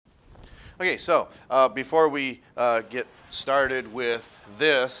Okay, so before we get started with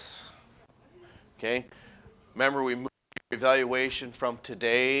this, okay, remember we moved your evaluation from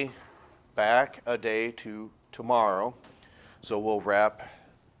today back a day to tomorrow. So we'll wrap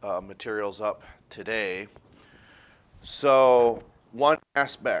materials up today. So one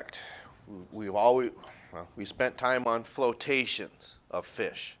aspect, we spent time on flotations of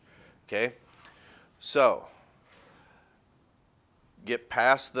fish, okay? So get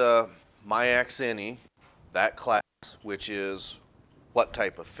past the Myaxini, that class, which is what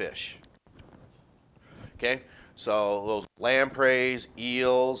type of fish? Okay, so those lampreys,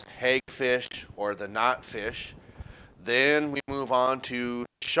 eels, hagfish, or the knotfish. Then we move on to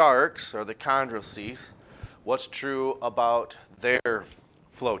sharks, or the chondrocetes. What's true about their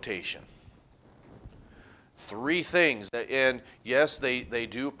flotation? Three things, and yes, they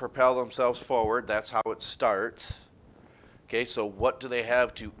do propel themselves forward. That's how it starts. Okay, so what do they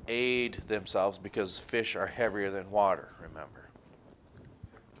have to aid themselves? Because fish are heavier than water, remember.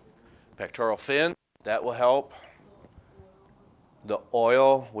 Pectoral fin, that will help. The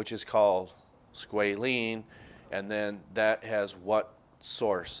oil, which is called squalene, and then that has what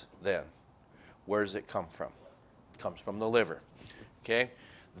source then? Where does it come from? It comes from the liver. Okay,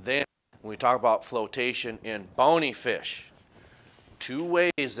 then when we talk about flotation in bony fish, two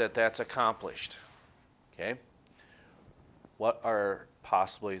ways that that's accomplished. Okay. What are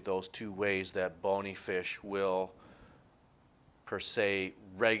possibly those two ways that bony fish will, per se,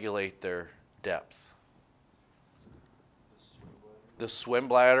 regulate their depth? The swim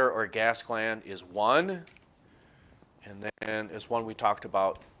bladder or gas gland is one, and then is one we talked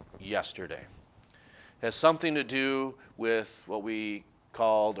about yesterday. It has something to do with what we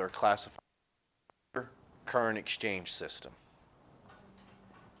called or classified current exchange system.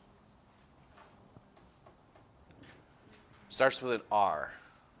 Starts with an R.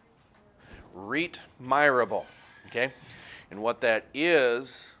 Reitmirable, okay? And what that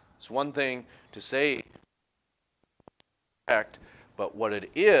is, it's one thing to say, but what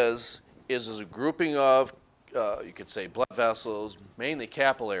it is a grouping of, you could say, blood vessels, mainly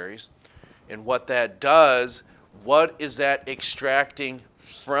capillaries. And what that does, what is that extracting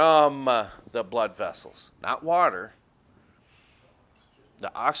from the blood vessels? Not water.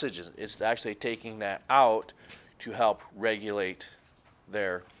 The oxygen, it's actually taking that out to help regulate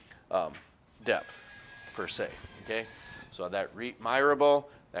their depth, per se, okay? So that reitmirable,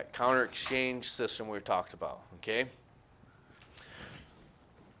 that counter-exchange system we talked about, okay?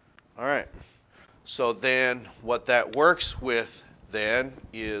 All right, so then what that works with then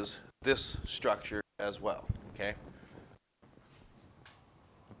is this structure as well, okay?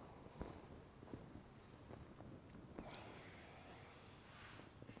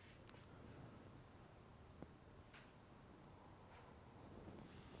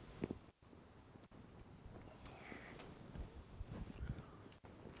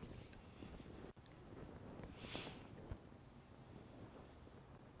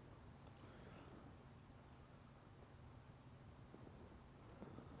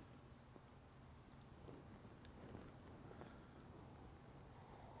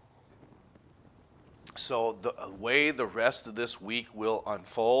 So the way the rest of this week will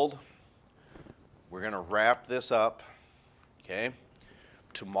unfold, we're going to wrap this up, okay?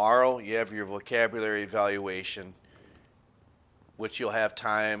 Tomorrow you have your vocabulary evaluation, which you'll have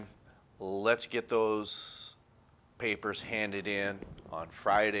time. Let's get those papers handed in on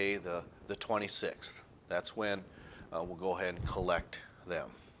Friday the 26th. That's when we'll go ahead and collect them.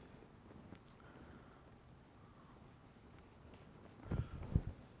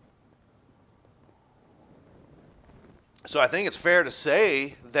 So I think it's fair to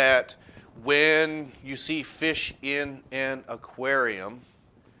say that when you see fish in an aquarium,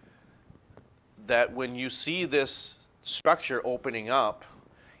 that when you see this structure opening up,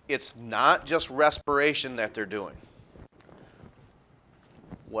 it's not just respiration that they're doing.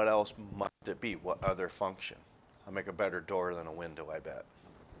 What else must it be? What other function? I'll make a better door than a window, I bet.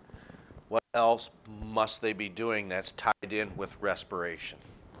 What else must they be doing that's tied in with respiration?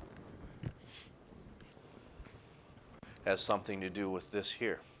 Has something to do with this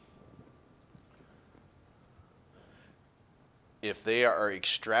here. If they are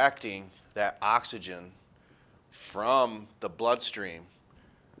extracting that oxygen from the bloodstream,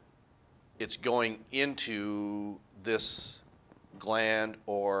 it's going into this gland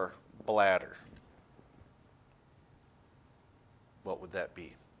or bladder. What would that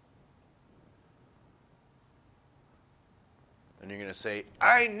be? And you're going to say,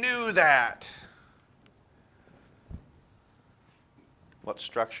 I knew that. What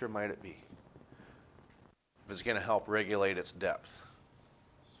structure might it be? If it's going to help regulate its depth.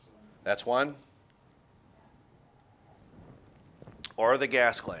 That's one. Or the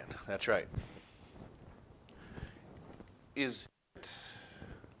gas gland. That's right. Is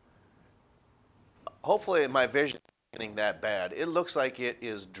hopefully my vision isn't getting that bad. It looks like it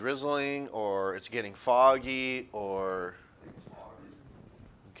is drizzling or it's getting foggy or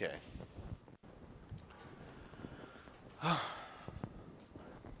okay.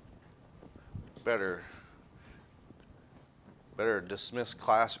 Better dismiss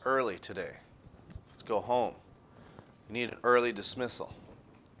class early today. Let's go home. You need an early dismissal.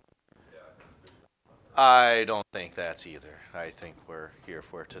 I don't think that's either. I think we're here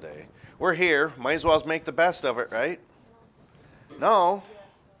for today. We're here. Might as well make the best of it, right? No?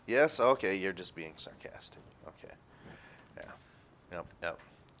 Yes? Okay, you're just being sarcastic. Okay. Yeah. Yep, yep.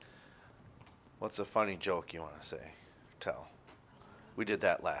 What's a funny joke you want to say? Tell. We did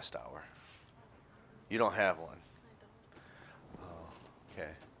that last hour. You don't have one? Oh, okay.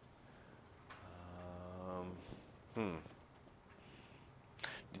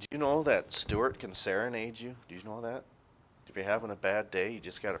 Did you know that Stuart can serenade you? Do you know that? If you're having a bad day, you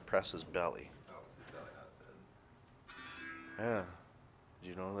just got to press his belly. Oh, it's his belly, not his head. Yeah. Did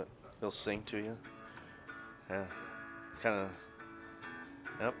you know that he'll sing to you? Yeah. Kind of.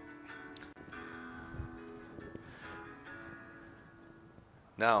 Yep.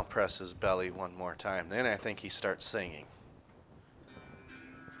 Now press his belly one more time. Then I think he starts singing.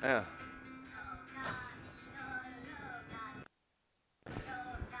 Yeah.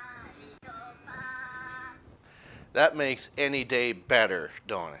 That makes any day better,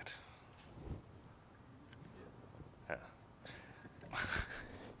 don't it?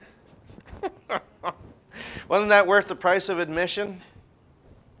 Yeah. Wasn't that worth the price of admission?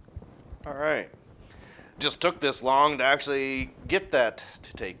 All right. Just took this long to actually get that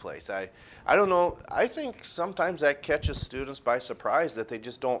to take place. I don't know. I think sometimes that catches students by surprise that they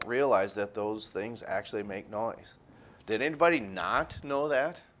just don't realize that those things actually make noise. Did anybody not know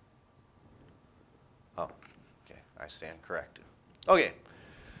that? Oh, okay. I stand corrected. Okay.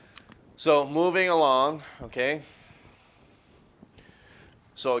 So moving along, okay.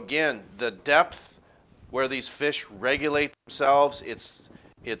 So again, the depth where these fish regulate themselves, it's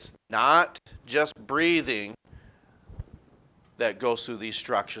not just breathing that goes through these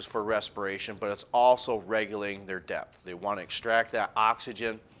structures for respiration, but it's also regulating their depth. They want to extract that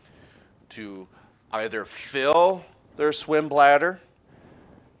oxygen to either fill their swim bladder.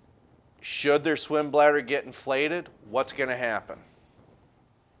 Should their swim bladder get inflated, what's going to happen?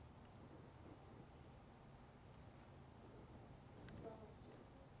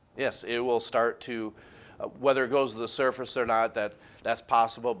 Yes, it will start to, whether it goes to the surface or not, that's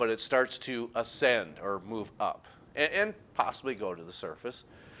possible, but it starts to ascend or move up and possibly go to the surface.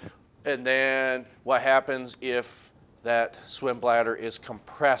 And then what happens if that swim bladder is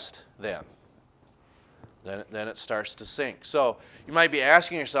compressed then? Then it starts to sink. So you might be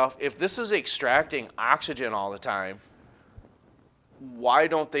asking yourself, if this is extracting oxygen all the time, why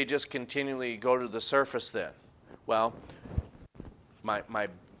don't they just continually go to the surface then? Well, my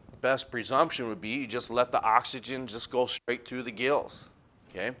best presumption would be you just let the oxygen just go straight through the gills.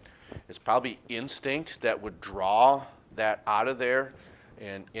 Okay? It's probably instinct that would draw that out of there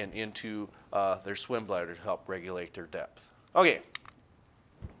and into their swim bladder to help regulate their depth. Okay.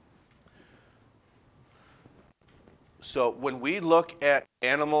 So when we look at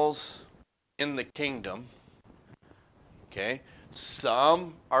animals in the kingdom, okay,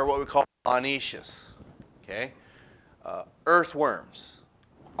 some are what we call monoecious. Okay? Earthworms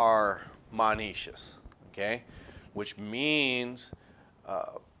are monoecious, okay? Which means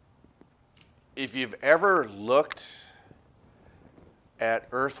if you've ever looked at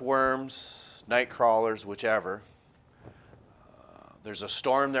earthworms, night crawlers, whichever, there's a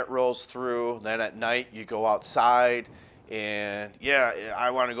storm that rolls through, then at night you go outside and, yeah,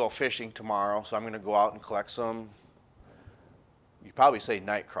 I want to go fishing tomorrow, so I'm going to go out and collect some, you probably say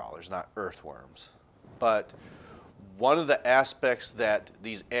night crawlers, not earthworms. But one of the aspects that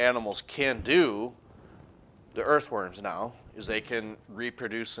these animals can do, the earthworms now, is they can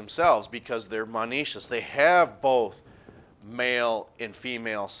reproduce themselves because they're monoecious. They have both male and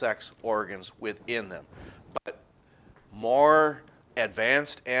female sex organs within them. But more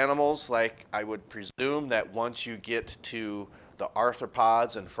advanced animals, like I would presume that once you get to the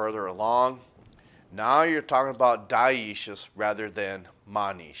arthropods and further along, now you're talking about dioecious rather than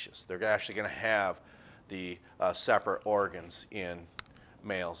monoecious. They're actually going to have the separate organs in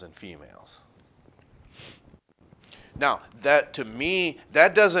males and females. Now, that to me,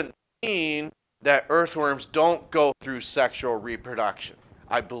 that doesn't mean that earthworms don't go through sexual reproduction.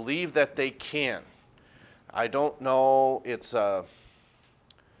 I believe that they can. I don't know, it's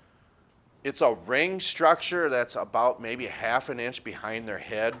It's a ring structure that's about maybe 1/2 inch behind their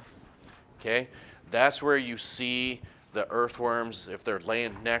head. Okay, that's where you see the earthworms if they're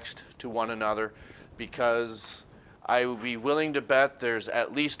laying next to one another, because I would be willing to bet there's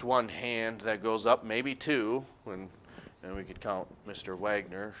at least one hand that goes up, maybe two, and we could count Mr.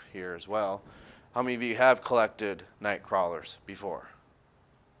 Wagner here as well. How many of you have collected night crawlers before?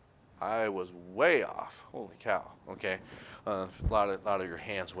 I was way off. Holy cow. Okay, a lot of your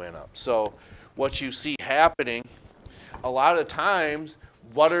hands went up. So what you see happening, a lot of times,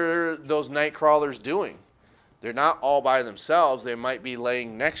 what are those night crawlers doing? They're not all by themselves. They might be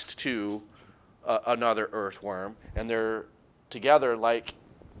laying next to another earthworm, and they're together like,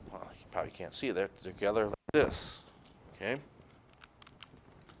 well, you probably can't see it. They're together like this. Okay.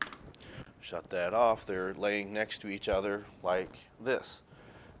 Shut that off. They're laying next to each other like this.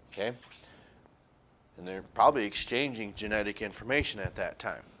 Okay. And they're probably exchanging genetic information at that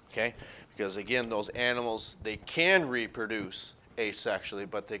time. Okay. Because again, those animals, they can reproduce asexually,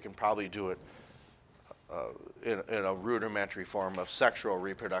 but they can probably do it in a rudimentary form of sexual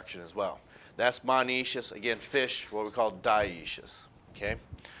reproduction as well. That's monoecious. Again, fish, what we call dioecious. Okay.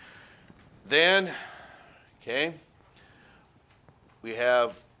 Then, okay, we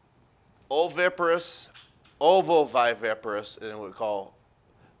have oviparous, ovoviviparous, and what we call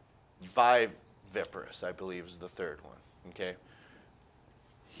viviparous, I believe is the third one. Okay.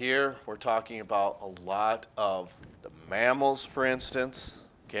 Here we're talking about a lot of the mammals, for instance.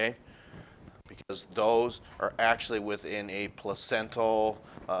 Okay. Because those are actually within a placental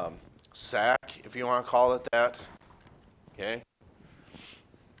sac, if you want to call it that. Okay.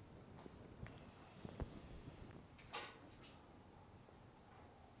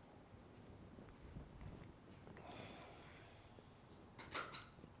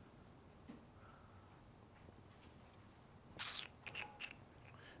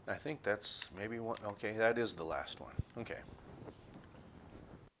 I think that's maybe one. Okay, that is the last one. Okay.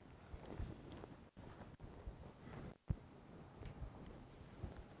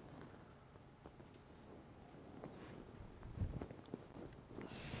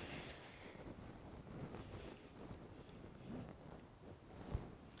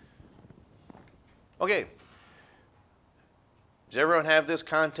 Okay. Does everyone have this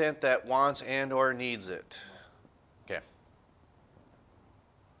content that wants and or needs it? Okay.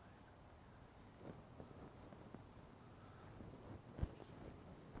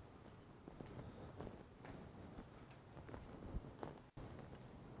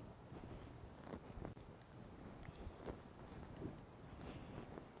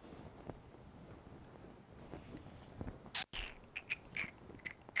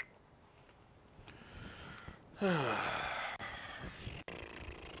 I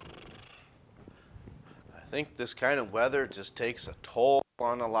think this kind of weather just takes a toll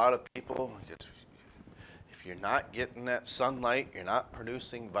on a lot of people. If you're not getting that sunlight, you're not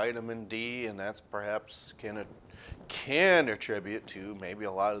producing vitamin D, and that's perhaps can attribute to maybe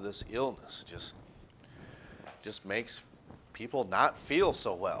a lot of this illness. Just makes people not feel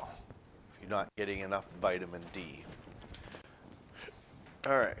so well if you're not getting enough vitamin D.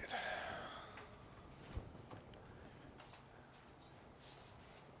 All right.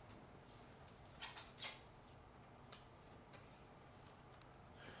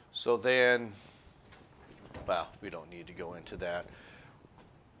 So then, well, we don't need to go into that.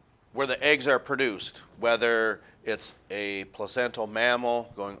 Where the eggs are produced, whether it's a placental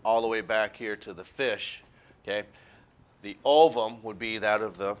mammal going all the way back here to the fish, okay, the ovum would be that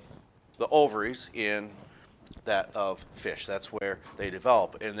of the ovaries in that of fish. That's where they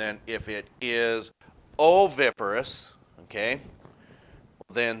develop. And then if it is oviparous, okay,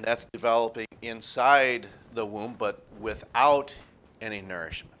 then that's developing inside the womb, but without any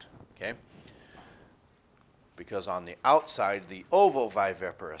nourishment. Okay? Because on the outside, the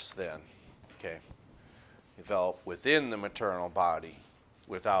ovoviviparous then, okay, develop within the maternal body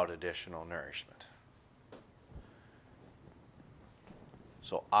without additional nourishment.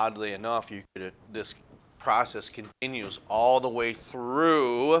 So oddly enough, this process continues all the way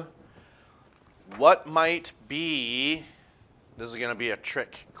through what might be, this is going to be a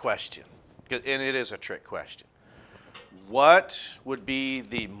trick question, and it is a trick question. What would be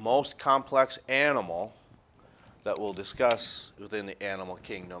the most complex animal that we'll discuss within the animal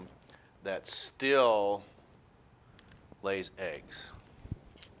kingdom that still lays eggs?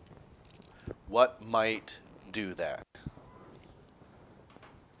 What might do that?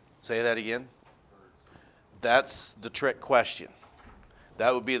 Say that again. That's the trick question.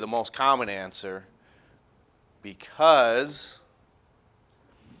 That would be the most common answer, because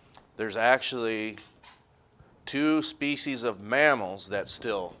there's actually two species of mammals that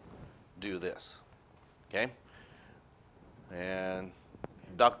still do this. Okay? And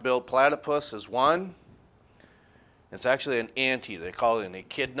duck-billed platypus is one. It's actually an auntie. They call it an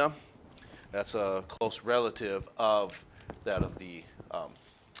echidna. That's a close relative of that of the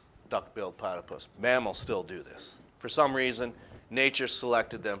duck-billed platypus. Mammals still do this. For some reason, nature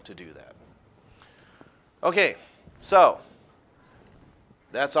selected them to do that. Okay, so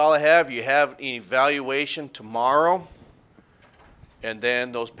that's all I have. You have an evaluation tomorrow, and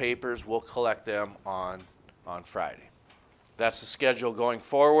then those papers, we'll collect them on Friday. That's the schedule going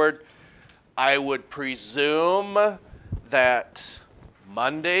forward. I would presume that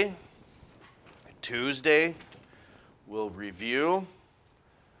Monday, Tuesday, we'll review.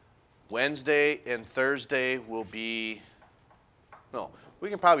 Wednesday and Thursday will be, no, we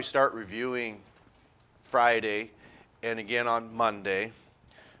can probably start reviewing Friday and again on Monday.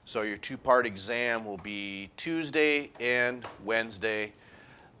 So your two-part exam will be Tuesday and Wednesday.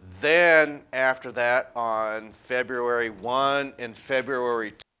 Then after that, on February 1 and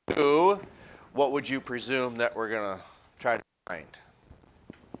February 2, what would you presume that we're going to try to find?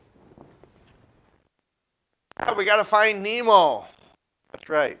 We got to find Nemo. That's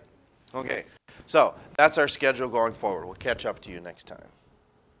right. Okay, so that's our schedule going forward. We'll catch up to you next time.